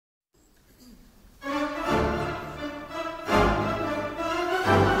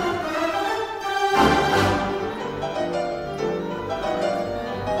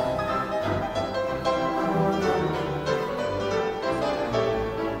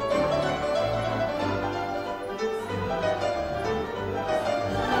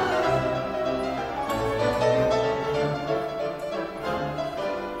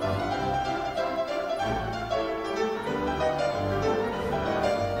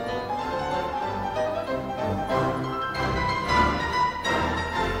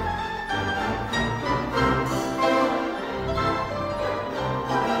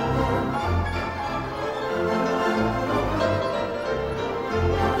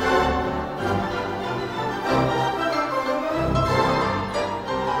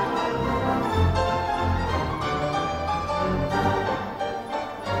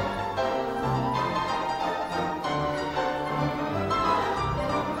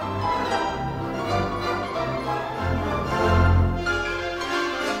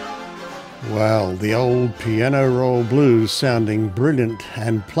Well, the old piano roll blues sounding brilliant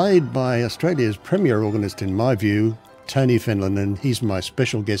and played by Australia's premier organist, in my view, Tony Fenelon, and he's my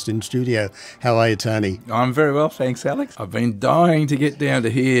special guest in studio. How are you, Tony? I'm very well, thanks, Alex. I've been dying to get down to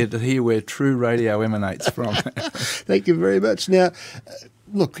hear where true radio emanates from. Thank you very much. Now,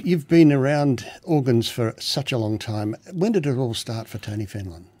 look, you've been around organs for such a long time. When did it all start for Tony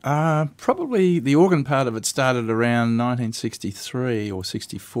Fenelon? Probably the organ part of it started around 1963 or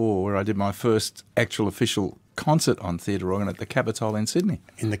 64, where I did my first actual official concert on theatre organ at the Capitol in Sydney.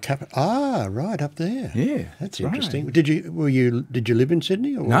 In the right up there. Yeah, that's interesting. Right. Did you live in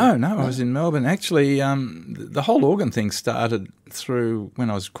Sydney? Or? No, I was in Melbourne. Actually, the whole organ thing started through when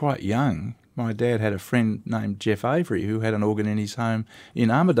I was quite young. My dad had a friend named Jeff Avery who had an organ in his home in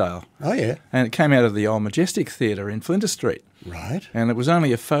Armidale. Oh, yeah. And it came out of the old Majestic Theatre in Flinders Street. Right. And it was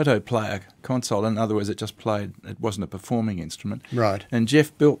only a photo player console. In other words, it just played, it wasn't a performing instrument. Right. And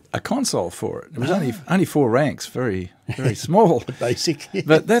Jeff built a console for it. It was only 4 ranks, very, very small. Basic. Yeah.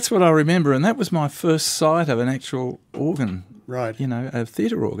 But that's what I remember, and that was my first sight of an actual organ. Right. You know, a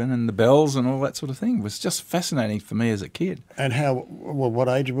theatre organ, and the bells and all that sort of thing. It was just fascinating for me as a kid. And what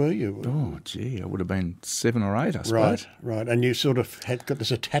age were you? Oh, gee, I would have been 7 or 8, I suppose. Right. And you sort of had got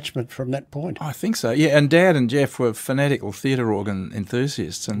this attachment from that point. I think so, yeah. And Dad and Jeff were fanatical theatre organ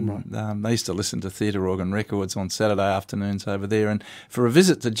enthusiasts, and they used to listen to theatre organ records on Saturday afternoons over there. And for a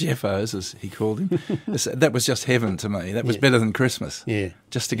visit to Jeffo's, as he called him, that was just heaven to me. That was better than Christmas. Yeah.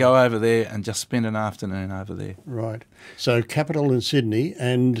 Just to go over there and just spend an afternoon over there. Right. So Capital in Sydney,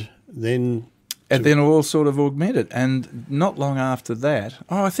 and then... And then all sort of augmented. And not long after that,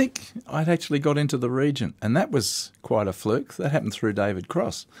 I think I'd actually got into the Regent, and that was quite a fluke. That happened through David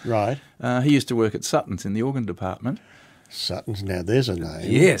Cross. Right. He used to work at Sutton's in the organ department. Sutton's, now there's a name.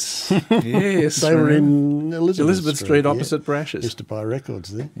 Yes, yes. They were in Elizabeth Street opposite Brash's. Used to buy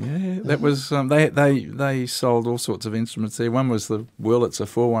records there. Yeah, that was, they sold all sorts of instruments there. One was the Wurlitzer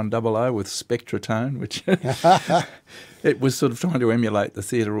 4100 with Spectratone, which... It was sort of trying to emulate the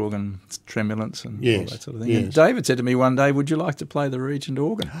theatre organ tremulance and all that sort of thing. Yes. And David said to me one day, "Would you like to play the Regent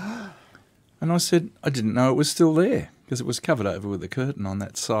organ?" And I said, I didn't know it was still there because it was covered over with a curtain on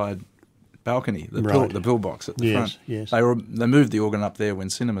that side balcony, the pillbox at the front. Yes. They moved the organ up there when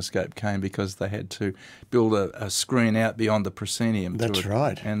CinemaScope came because they had to build a screen out beyond the proscenium. That's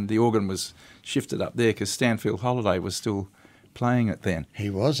right. And the organ was shifted up there because Stanfield Holiday was still playing it then. He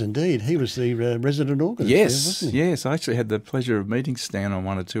was indeed. He was the resident organist. Yes, there, wasn't he? Yes. I actually had the pleasure of meeting Stan on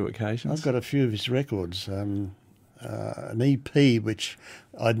 1 or 2 occasions. I've got a few of his records. An EP, which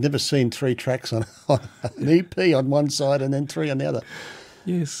I'd never seen 3 tracks on an EP on one side and then 3 on the other.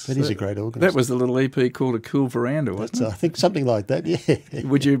 Yes. But he's a great organist. That was the little EP called A Cool Veranda, wasn't it? I think something like that, yeah.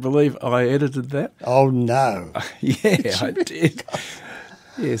 Would you believe I edited that? Oh, no. Yeah, I did.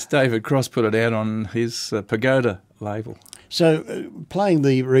 Yes, David Cross put it out on his Pagoda label. So, playing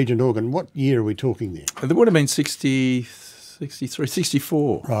the Regent organ, what year are we talking there? There would have been 63,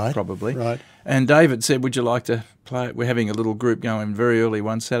 64, probably. Right. And David said, "Would you like to play it? We're having a little group going very early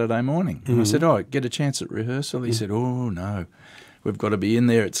one Saturday morning." And I said, "Oh, get a chance at rehearsal?" He said, "Oh, no. We've got to be in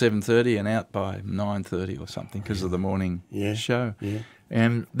there at 7:30 and out by 9:30 or something because of the morning show." Yeah.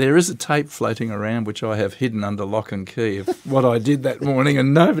 And there is a tape floating around which I have hidden under lock and key of what I did that morning,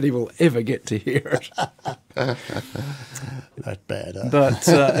 and nobody will ever get to hear it. Not bad, huh? But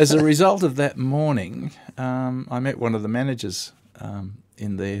as a result of that morning, I met one of the managers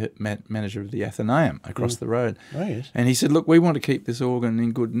in the manager of the Athenaeum across the road. Oh, yes. And he said, "Look, we want to keep this organ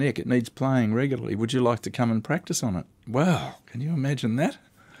in good nick. It needs playing regularly. Would you like to come and practice on it?" Wow, can you imagine that?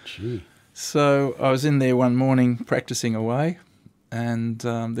 Gee. So I was in there one morning practicing away, and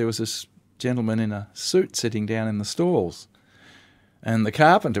there was this gentleman in a suit sitting down in the stalls. And the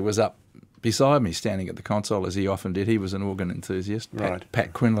carpenter was up beside me, standing at the console, as he often did. He was an organ enthusiast.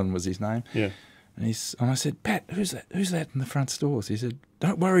 Pat Quinlan was his name. Yeah. And I said, "Pat, who's that? Who's that in the front stalls?" He said,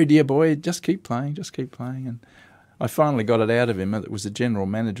 "Don't worry, dear boy, just keep playing, just keep playing." And I finally got it out of him. It was the general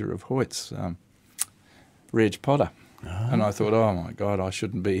manager of Hoyt's, Reg Potter. Oh. And I thought, oh, my God, I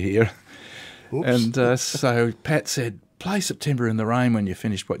shouldn't be here. Oops. And so Pat said, "Play September in the Rain when you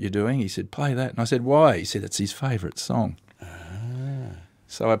finish what you're doing." He said, "Play that." And I said, "Why?" He said, "It's his favourite song."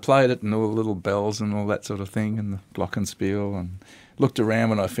 So I played it and all the little bells and all that sort of thing and the glockenspiel, and looked around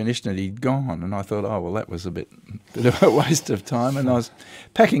when I finished and he'd gone. And I thought, oh, well, that was a bit of a waste of time. And I was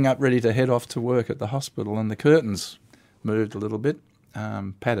packing up ready to head off to work at the hospital, and the curtains moved a little bit.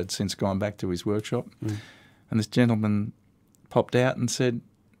 Pat had since gone back to his workshop. And this gentleman popped out and said,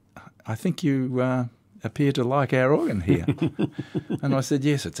 "I think you appear to like our organ here. And I said,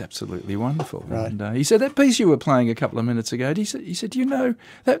 yes, it's absolutely wonderful. Right. And he said, that piece you were playing a couple of minutes ago, he said, you know,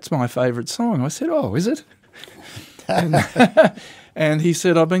 that's my favourite song. I said, oh, is it? And he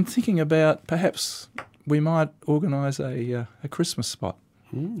said, I've been thinking about perhaps we might organise a Christmas spot.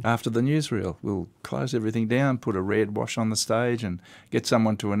 After the newsreel, we'll close everything down, put a red wash on the stage and get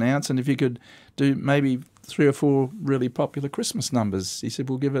someone to announce. And if you could do maybe 3 or 4 really popular Christmas numbers, he said,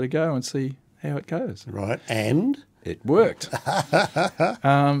 we'll give it a go and see how it goes. Right, and? It worked.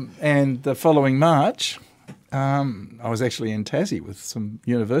 And the following March, I was actually in Tassie with some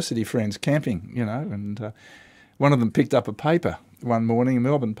university friends camping, you know, and one of them picked up a paper one morning, a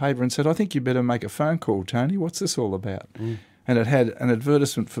Melbourne paper, and said, I think you better make a phone call, Tony. What's this all about? And it had an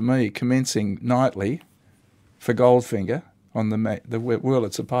advertisement for me commencing nightly for Goldfinger on the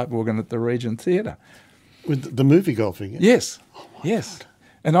Wurlitzer pipe organ at the Regent Theatre. With the movie Goldfinger? Yes, yes. God.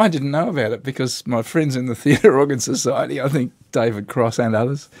 And I didn't know about it because my friends in the Theatre Organ Society, I think David Cross and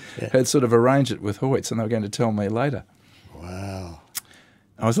others, had sort of arranged it with Hoyts, and they were going to tell me later. Wow.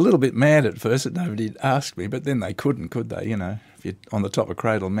 I was a little bit mad at first that nobody asked me, but then they couldn't, could they? You know, if you're on the top of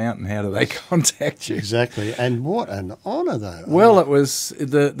Cradle Mountain, how do they contact you? Exactly. And what an honour, though. Well, it was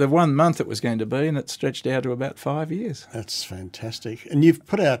the 1 month it was going to be, and it stretched out to about 5 years. That's fantastic. And you've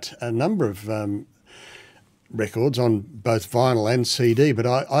put out a number of records on both vinyl and CD, but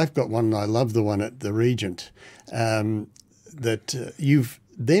I've got one, and I love the one at the Regent, that you've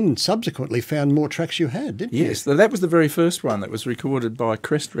then subsequently found more tracks you had, didn't you? Yes, that was the very first one that was recorded by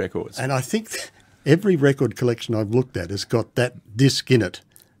Crest Records. And I think every record collection I've looked at has got that disc in it.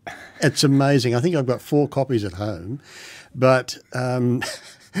 It's amazing. I think I've got 4 copies at home, but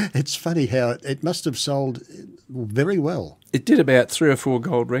it's funny how it must have sold very well. It did about 3 or 4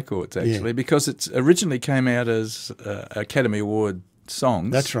 gold records, actually, because it originally came out as Academy Award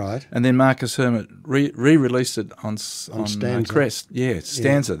songs. That's right. And then Marcus Hermit re-released it on Stanza. Crest. Yeah,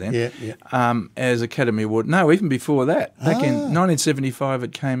 Stanza then. Yeah. As Academy Award. No, even before that. Back in 1975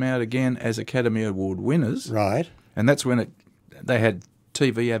 it came out again as Academy Award winners. Right. And that's when they had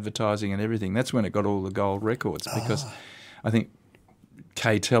TV advertising and everything. That's when it got all the gold records because I think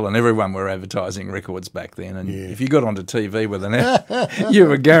K-Tel and everyone were advertising records back then. And if you got onto TV with an ad, you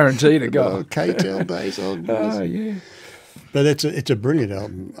were guaranteed a gold. K-Tel days. Oh, yeah. But it's a brilliant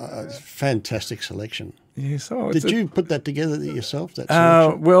album, fantastic selection. Yes. Did you put that together yourself? That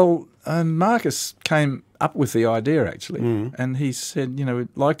selection? Well, Marcus came up with the idea actually, and he said, you know, we'd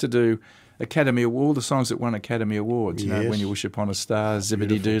like to do Academy Award, all the songs that won Academy Awards. You know, When You Wish Upon a Star,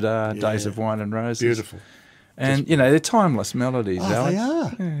 Zibbity Doodah, Days of Wine and Roses. Beautiful. And you know, they're timeless melodies. Alex. They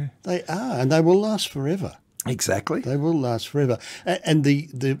are. Yeah. They are, and they will last forever. Exactly. They will last forever. And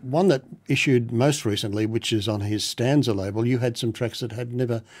the one that issued most recently, which is on his Stanza label, you had some tracks that had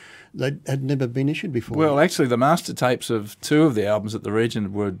never been issued before. Well, actually, the master tapes of 2 of the albums at the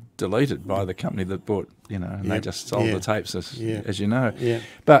Regent were deleted by the company that bought, you know, and they just sold the tapes, as you know. Yeah.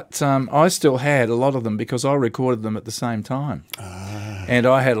 But I still had a lot of them because I recorded them at the same time. And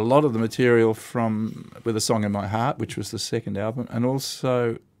I had a lot of the material from With a Song in My Heart, which was the second album, and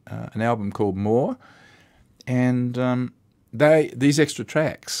also an album called More. And these extra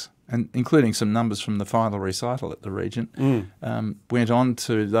tracks, and including some numbers from the final recital at the Regent, went on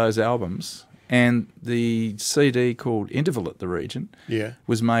to those albums. And the CD called Interval at the Regent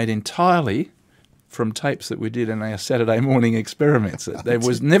was made entirely from tapes that we did in our Saturday morning experiments. There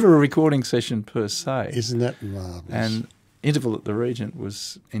was never a recording session per se. Isn't that marvellous? And Interval at the Regent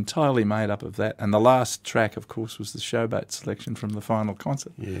was entirely made up of that. And the last track, of course, was the Showboat selection from the final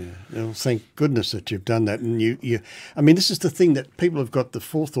concert. Yeah. Well, thank goodness that you've done that. And I mean, this is the thing that people have got the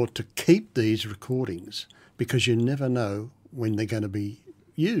forethought to keep these recordings because you never know when they're going to be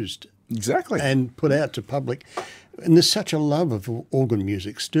used. Exactly. And put out to public. And there's such a love of organ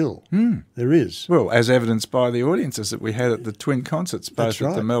music still. There is. Well, as evidenced by the audiences that we had at the twin concerts, both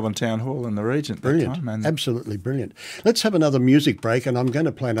at the Melbourne Town Hall and the Regent. Brilliant. That time. Absolutely brilliant. Let's have another music break, and I'm going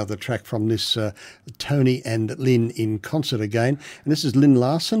to play another track from this Tony and Lynn in concert again. And this is Lynn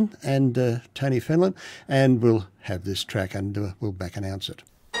Larson and Tony Fenelon, and we'll have this track and we'll back announce it.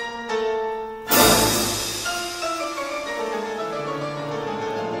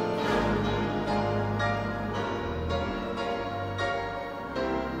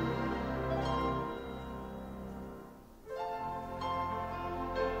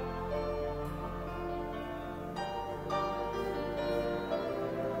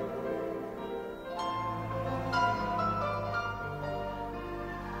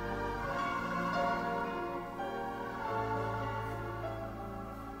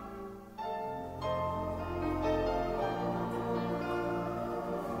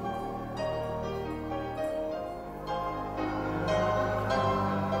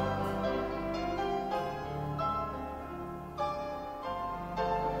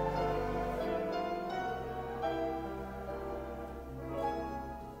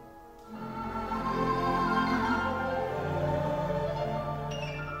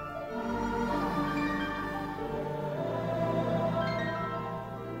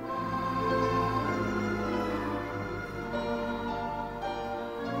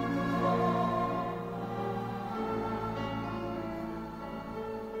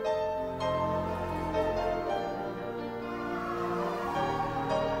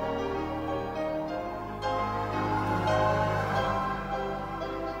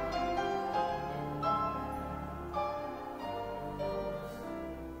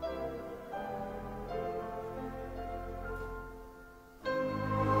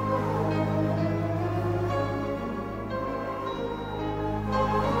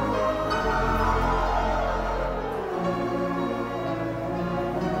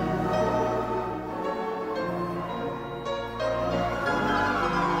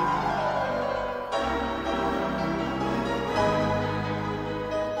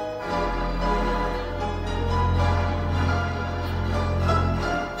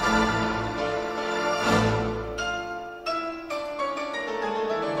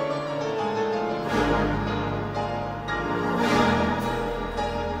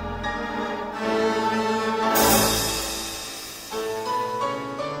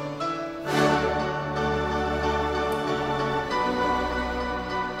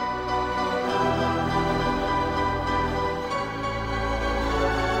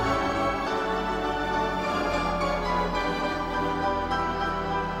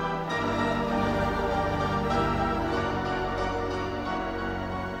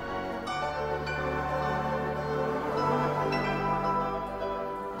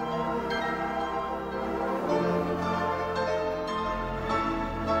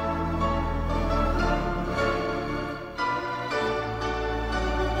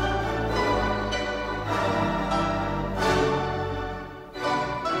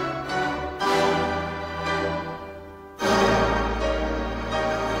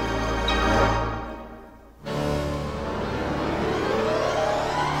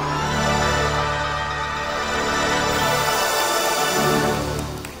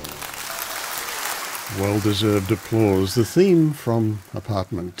 well-deserved applause. The theme from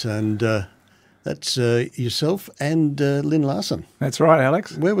Apartment, and that's yourself and Lynn Larson. That's right,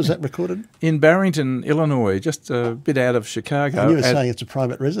 Alex. Where was that recorded? In Barrington, Illinois, just a bit out of Chicago. And you were saying it's a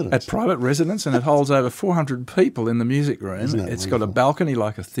private residence. At private residence, and it holds over 400 people in the music room. Isn't it It's wonderful? got a balcony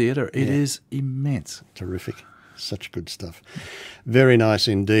like a theatre. It is immense. Terrific. Such good stuff. Very nice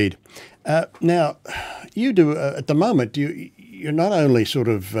indeed. Now, you do, at the moment, you're not only sort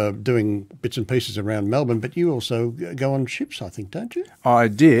of doing bits and pieces around Melbourne, but you also go on ships, I think, don't you? I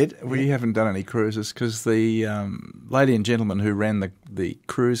did. We haven't done any cruises because the lady and gentleman who ran the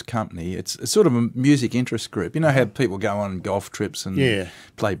cruise company, it's sort of a music interest group. You know how people go on golf trips and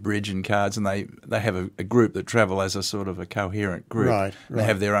play bridge and cards, and they have a group that travel as a sort of a coherent group. Right. They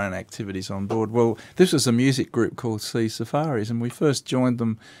have their own activities on board. Well, this was a music group called Sea Safaris, and we first joined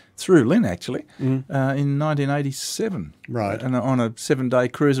them through Lynn, actually, in 1987. Right. And on a 7-day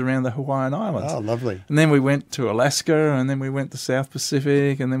cruise around the Hawaiian Islands. Oh, lovely. And then we went to Alaska, and then we went to South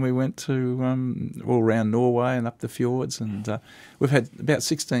Pacific, and then we went to all around Norway and up the fjords. And we've had about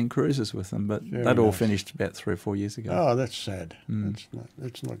 16 cruises with them, but that all finished about 3 or 4 years ago. Oh, that's sad.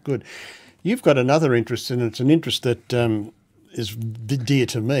 That's not good. You've got another interest, and it's an interest that is dear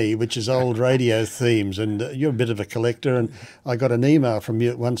to me, which is old radio themes, and you're a bit of a collector, and I got an email from you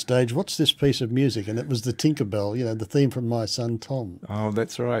at one stage, what's this piece of music? And it was the Tinkerbell, the theme from My Son Tom. Oh,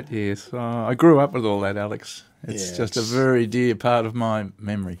 that's right, yes. I grew up with all that, Alex. It's just a very dear part of my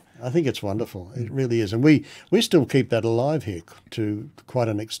memory. I think it's wonderful. It really is. And we still keep that alive here to quite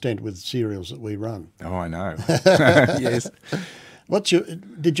an extent with serials that we run. Oh, I know. Yes.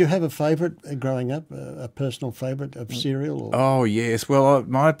 Did you have a favourite growing up, a personal favourite of serial? Or? Oh, yes. Well,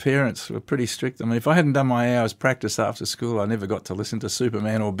 my parents were pretty strict. I mean, if I hadn't done my hours practice after school, I never got to listen to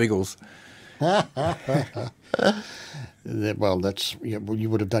Superman or Biggles. Well, you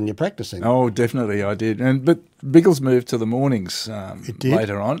would have done your practicing. Oh, definitely, I did. But Biggles moved to the mornings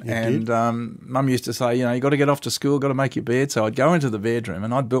later on, It did. Mum used to say, you got to get off to school, got to make your bed. So I'd go into the bedroom,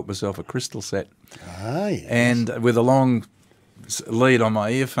 and I'd built myself a crystal set, Yes. and with a long lead on my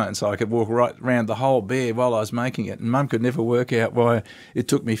earphone, so I could walk right round the whole bed while I was making it. And Mum could never work out why it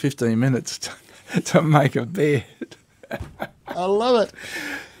took me 15 minutes to make a bed. I love it.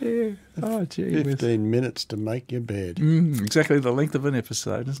 Yeah. Oh, gee. 15 minutes to make your bed. Exactly the length of an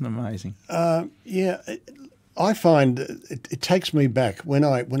episode. Isn't it amazing? I find it takes me back when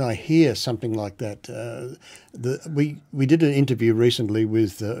I hear something like that. We did an interview recently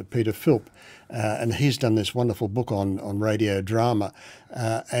with Peter Philp, and he's done this wonderful book on radio drama,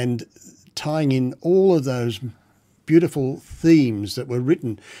 and tying in all of those beautiful themes that were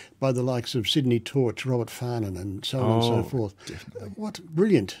written by the likes of Sidney Torch, Robert Farnan, and so on and so forth. Definitely. What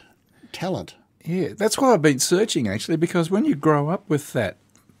brilliant talent! Yeah, that's why I've been searching, actually, because when you grow up with that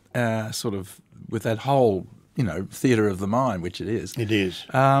with that whole, theatre of the mind, which it is. It is.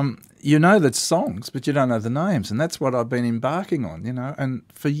 You know the songs, but you don't know the names, and that's what I've been embarking on, And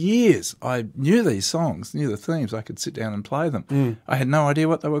for years, I knew these songs, knew the themes. I could sit down and play them. I had no idea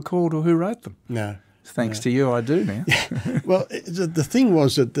what they were called or who wrote them. No. Thanks to you, I do now. Well, the thing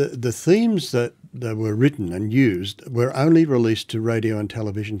was that the themes that were written and used were only released to radio and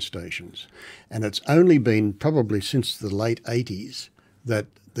television stations. And it's only been probably since the late 80s that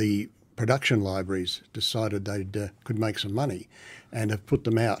the production libraries decided they could make some money and have put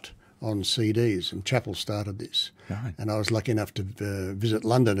them out on CDs. And Chapel started this. Right. And I was lucky enough to visit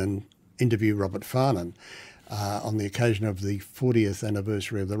London and interview Robert Farnan on the occasion of the 40th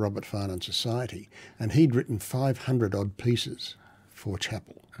anniversary of the Robert Farnan Society. And he'd written 500-odd pieces for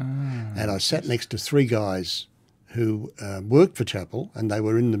Chapel. And I sat next to 3 guys who worked for Chapel, and they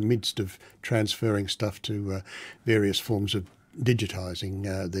were in the midst of transferring stuff to various forms of digitising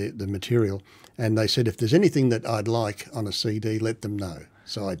the material. And they said, if there's anything that I'd like on a CD, let them know.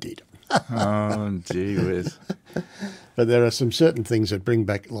 So I did. Oh, gee whiz. But there are some certain things that bring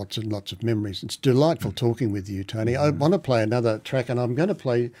back lots and lots of memories. It's delightful talking with you, Tony. I want to play another track, and I'm going to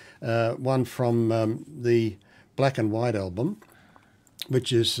play one from the Black and White album,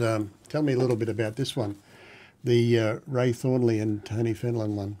 which is, tell me a little bit about this one, the Ray Thornley and Tony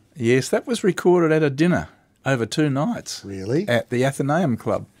Fenelon one. Yes, that was recorded at a dinner over 2 nights. Really? At the Athenaeum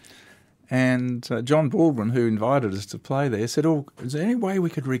Club. And John Baldwin, who invited us to play there, said, "Oh, is there any way we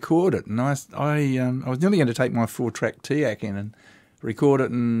could record it?" And I was nearly going to take my 4-track TAC in and record it,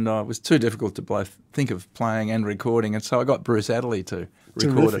 and it was too difficult to both think of playing and recording, and so I got Bruce Adderley to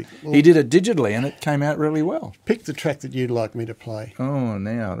record it. Well, he did it digitally, and it came out really well. Pick the track that you'd like me to play. Oh,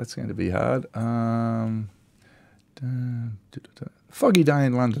 now that's going to be hard. Foggy Day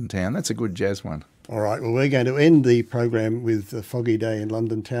in London Town. That's a good jazz one. All right, well, we're going to end the program with Foggy Day in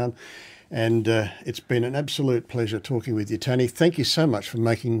London Town. And it's been an absolute pleasure talking with you, Tony. Thank you so much for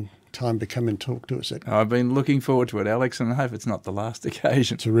making time to come and talk to us. I've been looking forward to it, Alex, and I hope it's not the last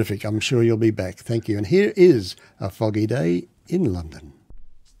occasion. Terrific. I'm sure you'll be back. Thank you. And here is a foggy day in London.